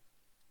together.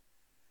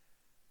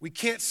 We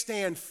can't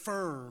stand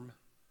firm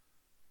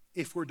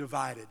if we're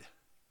divided.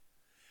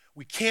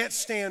 We can't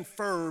stand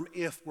firm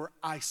if we're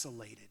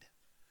isolated.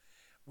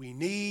 We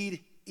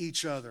need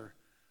each other.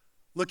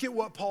 Look at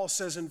what Paul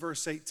says in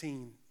verse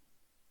 18.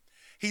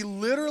 He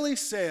literally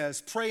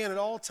says, praying at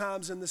all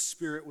times in the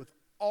Spirit with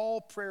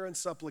all prayer and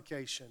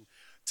supplication.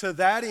 To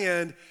that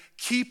end,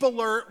 keep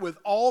alert with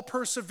all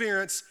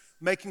perseverance,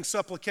 making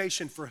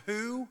supplication for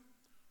who?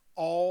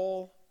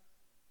 All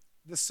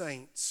the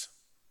saints.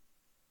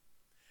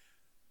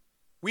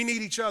 We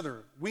need each other.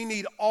 We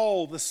need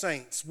all the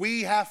saints.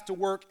 We have to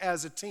work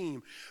as a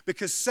team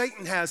because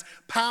Satan has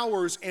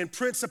powers and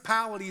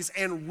principalities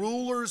and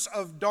rulers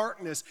of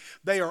darkness.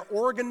 They are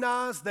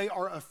organized, they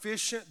are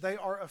efficient, they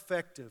are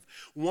effective.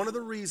 One of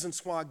the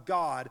reasons why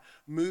God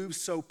moved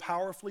so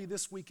powerfully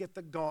this week at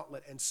the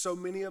Gauntlet, and so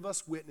many of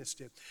us witnessed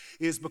it,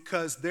 is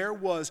because there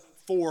was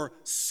for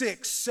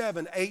 6,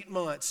 7, 8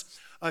 months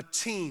a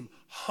team,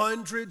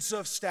 hundreds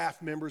of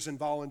staff members and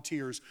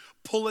volunteers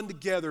pulling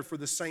together for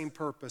the same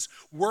purpose,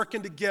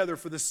 working together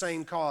for the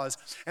same cause.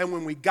 And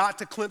when we got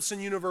to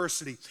Clemson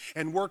University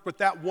and worked with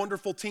that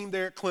wonderful team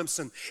there at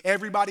Clemson,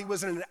 everybody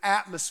was in an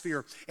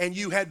atmosphere and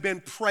you had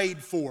been prayed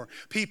for.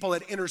 People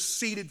had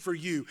interceded for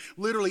you.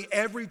 Literally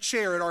every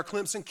chair at our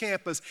Clemson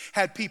campus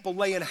had people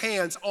laying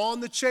hands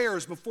on the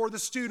chairs before the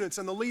students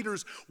and the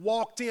leaders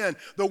walked in.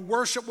 The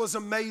worship was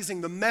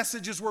amazing. The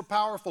messages were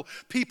powerful.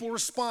 People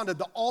responded.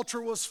 The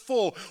altar was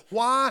full.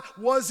 Why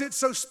was it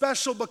so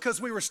special? Because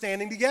we were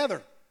standing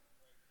together.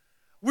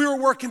 We were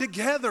working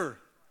together.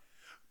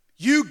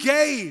 You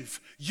gave,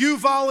 you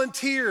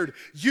volunteered,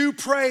 you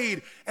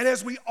prayed, and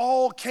as we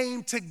all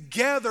came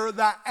together,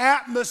 the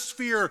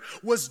atmosphere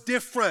was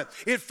different.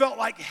 It felt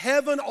like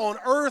heaven on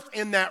earth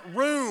in that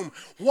room.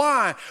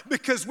 Why?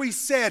 Because we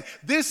said,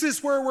 this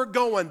is where we're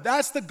going.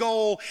 That's the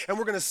goal, and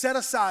we're going to set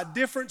aside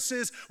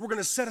differences. We're going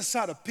to set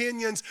aside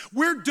opinions.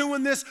 We're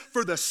doing this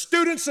for the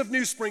students of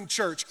New Spring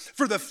Church,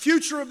 for the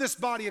future of this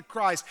body of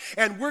Christ,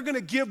 and we're going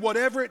to give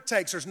whatever it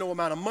takes. There's no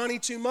amount of money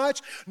too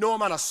much, no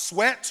amount of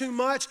sweat too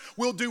much.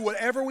 We'll do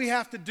whatever we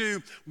have to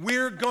do.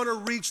 We're going to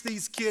reach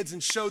these kids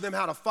and show them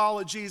how to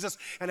follow Jesus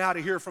and how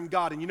to hear from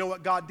God. And you know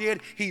what God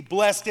did? He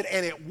blessed it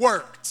and it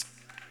worked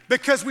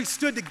because we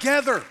stood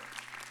together.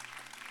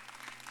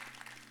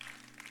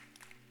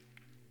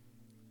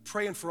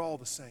 Praying for all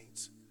the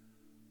saints.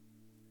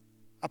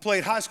 I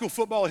played high school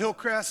football at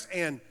Hillcrest,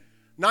 and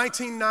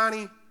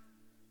November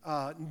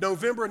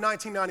of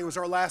 1990 was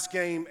our last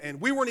game, and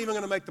we weren't even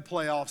going to make the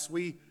playoffs.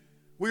 We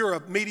were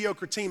a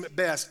mediocre team at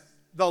best.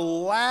 The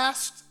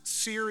last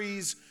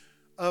series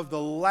of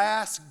the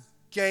last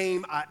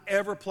game I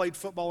ever played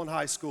football in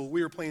high school,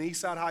 we were playing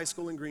Eastside High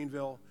School in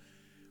Greenville,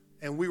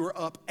 and we were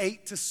up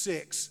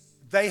 8-6.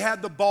 They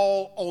had the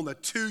ball on the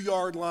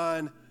 2-yard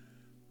line.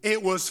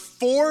 It was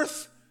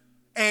 4th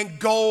and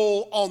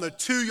goal on the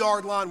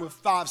 2-yard line with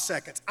 5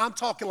 seconds. I'm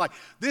talking like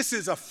this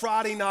is a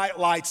Friday Night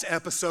Lights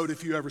episode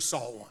if you ever saw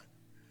one.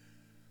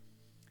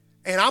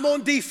 And I'm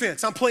on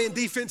defense. I'm playing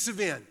defensive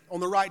end on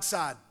the right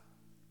side.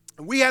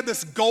 And we had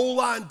this goal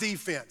line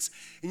defense.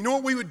 And you know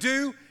what we would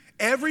do?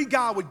 Every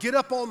guy would get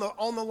up on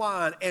the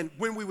line, and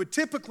when we would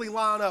typically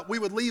line up, we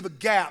would leave a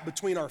gap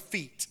between our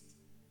feet.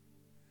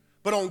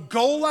 But on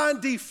goal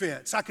line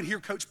defense, I could hear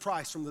Coach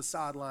Price from the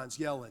sidelines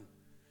yelling.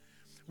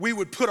 We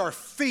would put our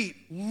feet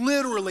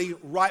literally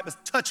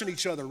touching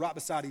each other, right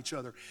beside each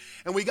other.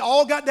 And we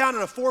all got down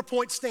in a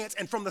 4-point stance,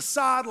 and from the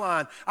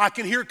sideline, I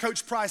can hear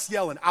Coach Price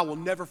yelling. I will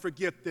never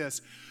forget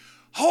this.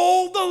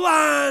 Hold the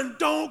line,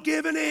 don't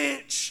give an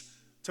inch.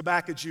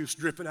 Tobacco juice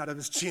dripping out of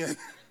his chin.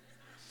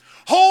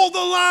 Hold the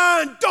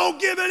line,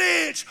 don't give an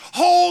inch.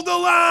 Hold the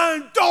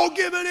line, don't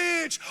give an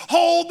inch.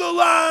 Hold the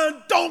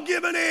line, don't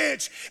give an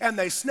inch. And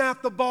they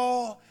snapped the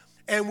ball,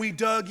 and we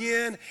dug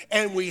in,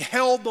 and we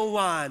held the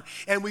line,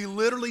 and we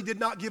literally did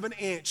not give an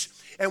inch.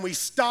 And we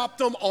stopped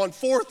them on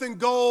 4th and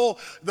goal.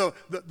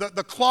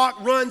 The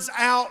clock runs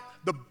out.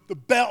 The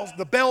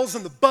bells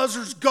and the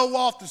buzzers go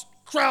off. The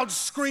crowd's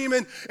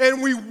screaming,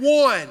 and we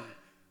won.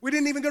 We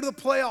didn't even go to the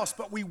playoffs,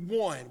 but we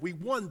won. We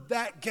won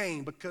that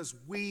game because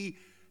we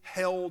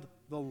held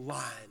the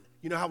line.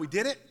 You know how we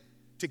did it?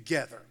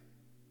 Together.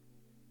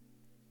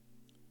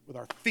 With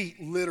our feet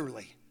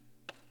literally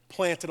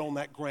planted on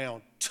that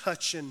ground,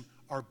 touching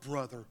our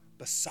brother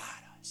beside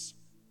us.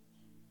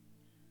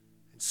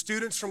 And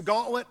students from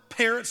Gauntlet,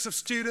 parents of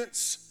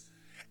students,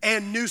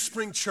 and New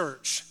Spring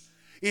Church,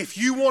 if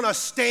you want to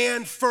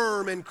stand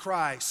firm in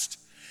Christ,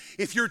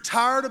 if you're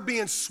tired of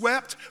being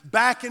swept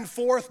back and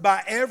forth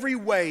by every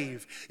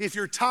wave, if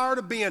you're tired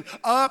of being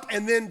up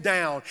and then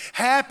down,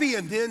 happy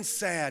and then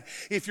sad,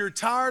 if you're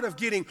tired of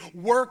getting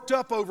worked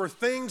up over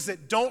things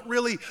that don't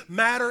really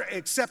matter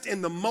except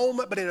in the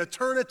moment, but in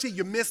eternity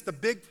you miss the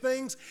big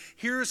things,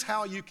 here's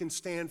how you can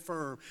stand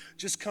firm.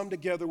 Just come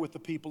together with the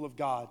people of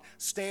God.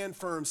 Stand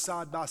firm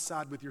side by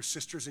side with your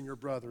sisters and your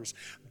brothers.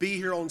 Be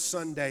here on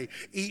Sunday.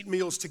 Eat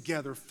meals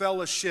together.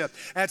 Fellowship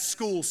at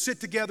school. Sit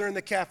together in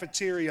the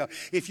cafeteria.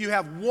 If you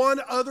have one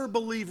other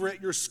believer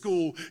at your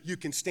school, you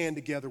can stand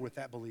together with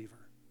that believer.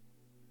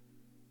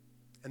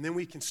 And then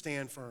we can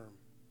stand firm.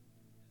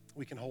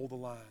 We can hold the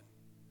line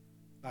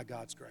by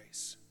God's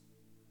grace.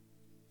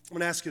 I'm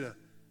going to ask you to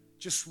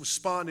just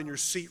respond in your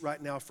seat right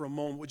now for a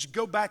moment. Would you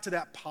go back to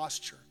that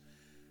posture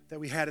that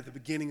we had at the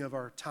beginning of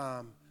our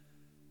time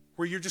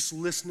where you're just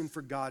listening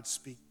for God to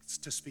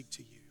speak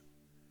to you.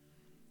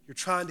 You're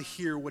trying to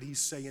hear what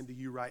he's saying to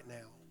you right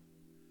now.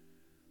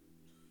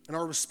 In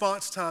our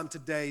response time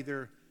today, there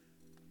are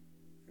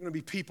going to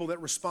be people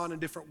that respond in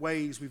different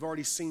ways. We've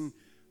already seen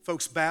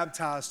folks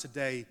baptized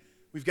today.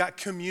 We've got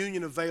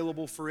communion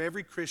available for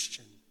every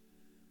Christian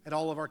at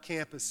all of our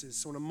campuses.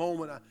 So in a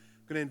moment, I'm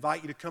going to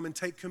invite you to come and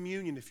take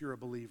communion if you're a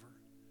believer.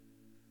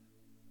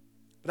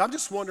 But I'm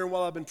just wondering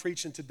while I've been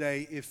preaching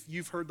today if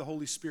you've heard the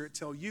Holy Spirit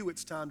tell you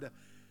it's time to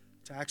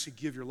actually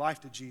give your life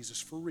to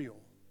Jesus for real.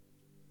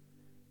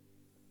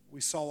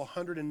 We saw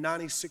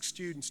 196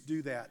 students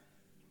do that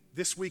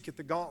this week at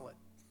the Gauntlet.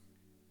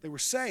 They were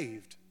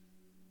saved.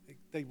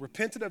 They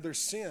repented of their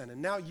sin.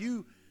 And now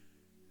you,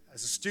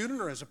 as a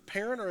student or as a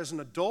parent or as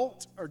an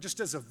adult or just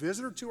as a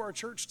visitor to our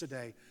church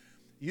today,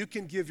 you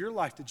can give your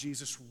life to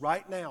Jesus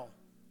right now.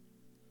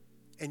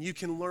 And you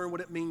can learn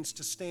what it means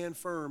to stand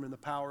firm in the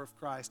power of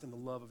Christ and the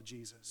love of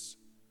Jesus.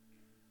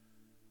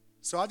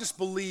 So I just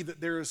believe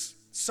that there is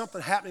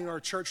something happening in our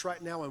church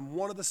right now, and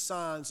one of the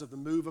signs of the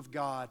move of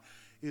God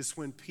is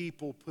when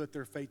people put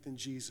their faith in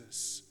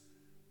Jesus.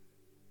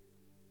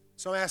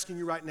 So I'm asking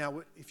you right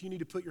now, if you need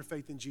to put your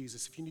faith in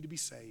Jesus, if you need to be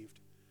saved,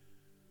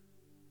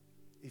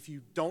 if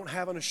you don't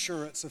have an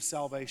assurance of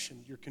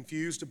salvation, you're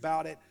confused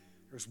about it,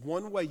 there's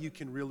one way you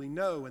can really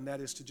know, and that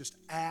is to just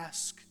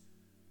ask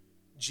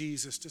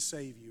Jesus to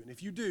save you. And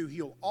if you do,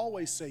 he'll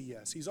always say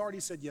yes. He's already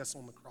said yes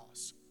on the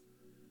cross.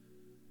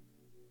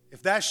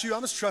 If that's you,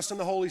 I'm just trusting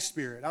the Holy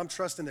Spirit. I'm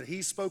trusting that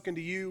he's spoken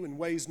to you in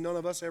ways none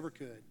of us ever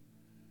could.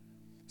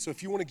 So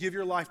if you want to give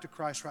your life to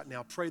Christ right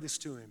now, pray this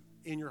to him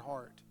in your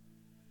heart.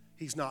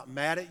 He's not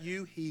mad at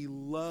you. He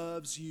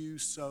loves you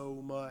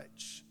so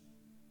much.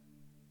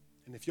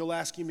 And if you'll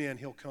ask him in,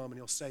 he'll come and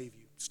he'll save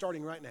you,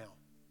 starting right now.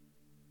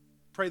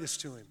 Pray this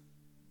to him.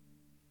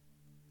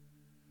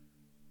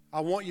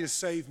 I want you to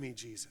save me,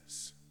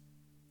 Jesus.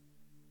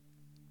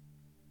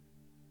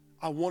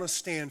 I want to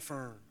stand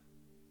firm.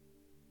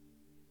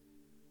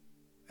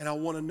 And I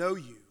want to know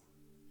you.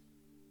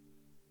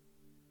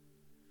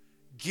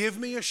 Give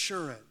me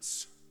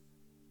assurance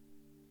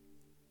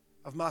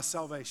of my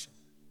salvation.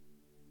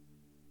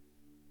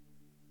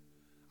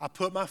 I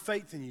put my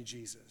faith in you,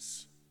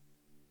 Jesus.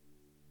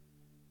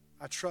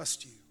 I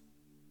trust you.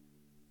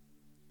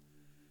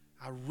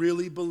 I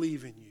really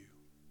believe in you.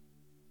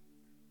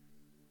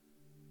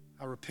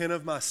 I repent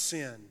of my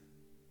sin.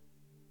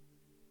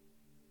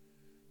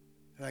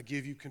 And I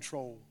give you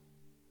control.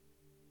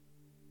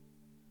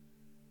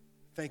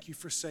 Thank you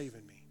for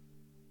saving me.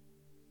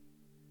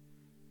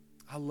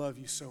 I love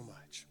you so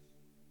much.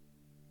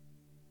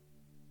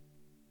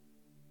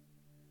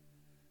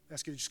 I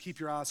ask you to just keep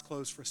your eyes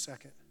closed for a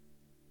second.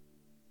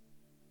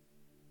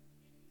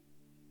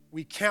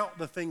 We count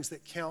the things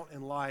that count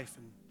in life,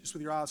 and just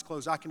with your eyes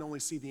closed, I can only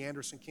see the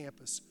Anderson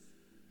campus.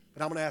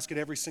 But I'm going to ask at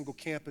every single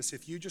campus,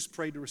 if you just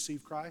prayed to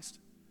receive Christ,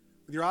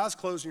 with your eyes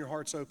closed and your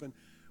hearts open,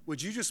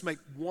 would you just make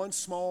one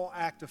small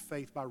act of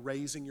faith by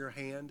raising your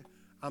hand?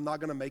 I'm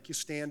not going to make you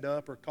stand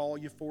up or call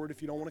you for it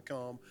if you don't want to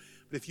come.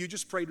 But if you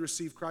just prayed to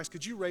receive Christ,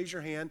 could you raise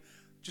your hand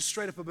just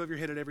straight up above your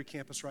head at every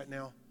campus right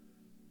now?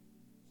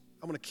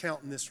 I'm going to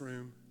count in this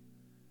room.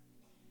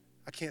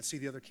 I can't see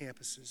the other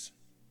campuses.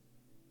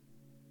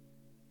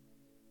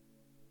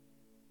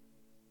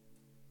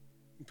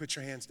 You put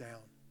your hands down.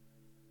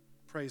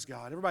 Praise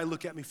God. Everybody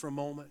look at me for a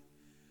moment.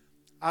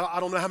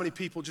 I don't know how many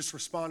people just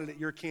responded at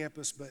your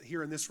campus, but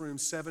here in this room,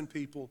 7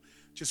 people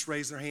just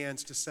raised their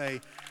hands to say,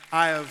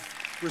 I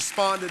have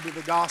responded to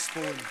the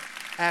gospel and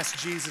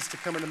asked Jesus to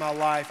come into my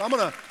life. I'm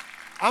going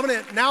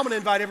to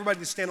invite everybody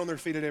to stand on their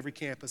feet at every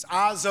campus.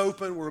 Eyes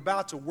open. We're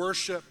about to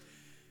worship.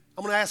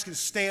 I'm going to ask you to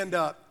stand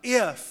up.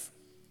 If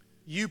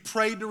you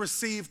prayed to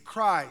receive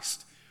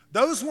Christ,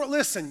 those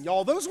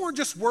weren't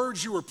just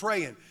words you were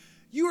praying.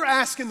 You are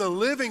asking the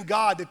living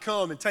God to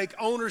come and take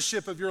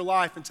ownership of your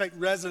life and take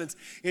residence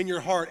in your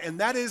heart. And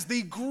that is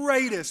the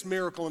greatest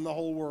miracle in the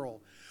whole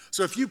world.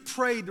 So if you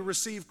prayed to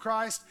receive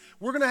Christ,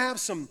 we're going to have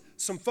some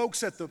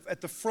folks at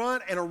the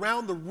front and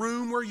around the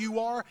room where you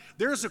are.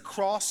 There's a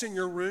cross in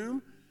your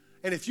room.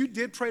 And if you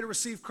did pray to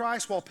receive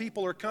Christ while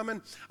people are coming,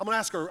 I'm going to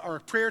ask our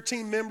prayer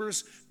team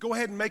members, go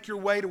ahead and make your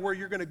way to where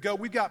you're going to go.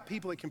 We've got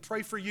people that can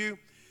pray for you.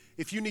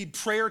 If you need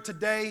prayer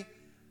today,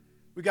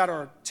 we got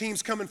our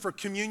teams coming for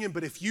communion,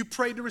 but if you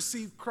prayed to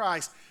receive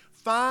Christ,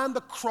 find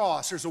the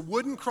cross. There's a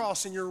wooden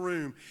cross in your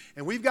room,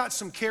 and we've got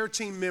some care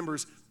team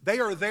members. They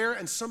are there,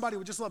 and somebody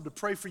would just love to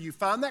pray for you.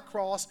 Find that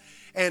cross,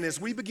 and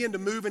as we begin to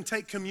move and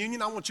take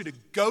communion, I want you to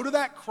go to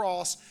that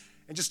cross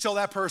and just tell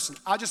that person,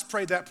 I just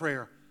prayed that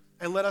prayer,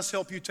 and let us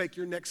help you take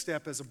your next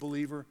step as a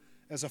believer,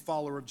 as a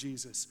follower of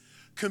Jesus.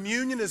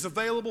 Communion is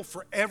available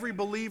for every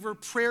believer.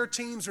 Prayer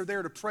teams are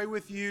there to pray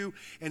with you.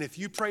 And if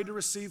you pray to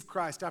receive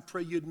Christ, I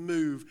pray you'd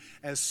move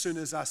as soon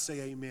as I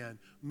say amen.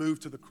 Move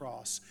to the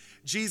cross.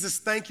 Jesus,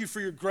 thank you for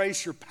your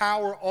grace, your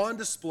power on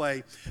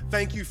display.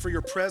 Thank you for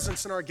your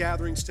presence in our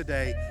gatherings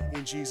today.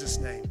 In Jesus'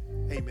 name,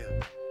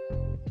 amen.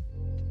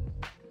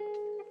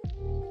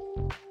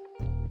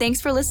 Thanks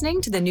for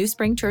listening to the New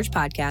Spring Church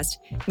podcast.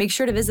 Make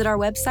sure to visit our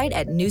website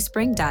at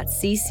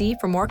newspring.cc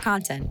for more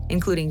content,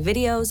 including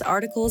videos,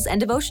 articles,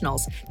 and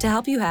devotionals to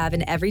help you have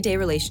an everyday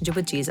relationship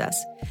with Jesus.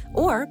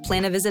 Or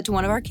plan a visit to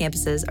one of our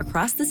campuses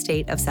across the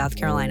state of South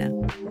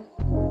Carolina.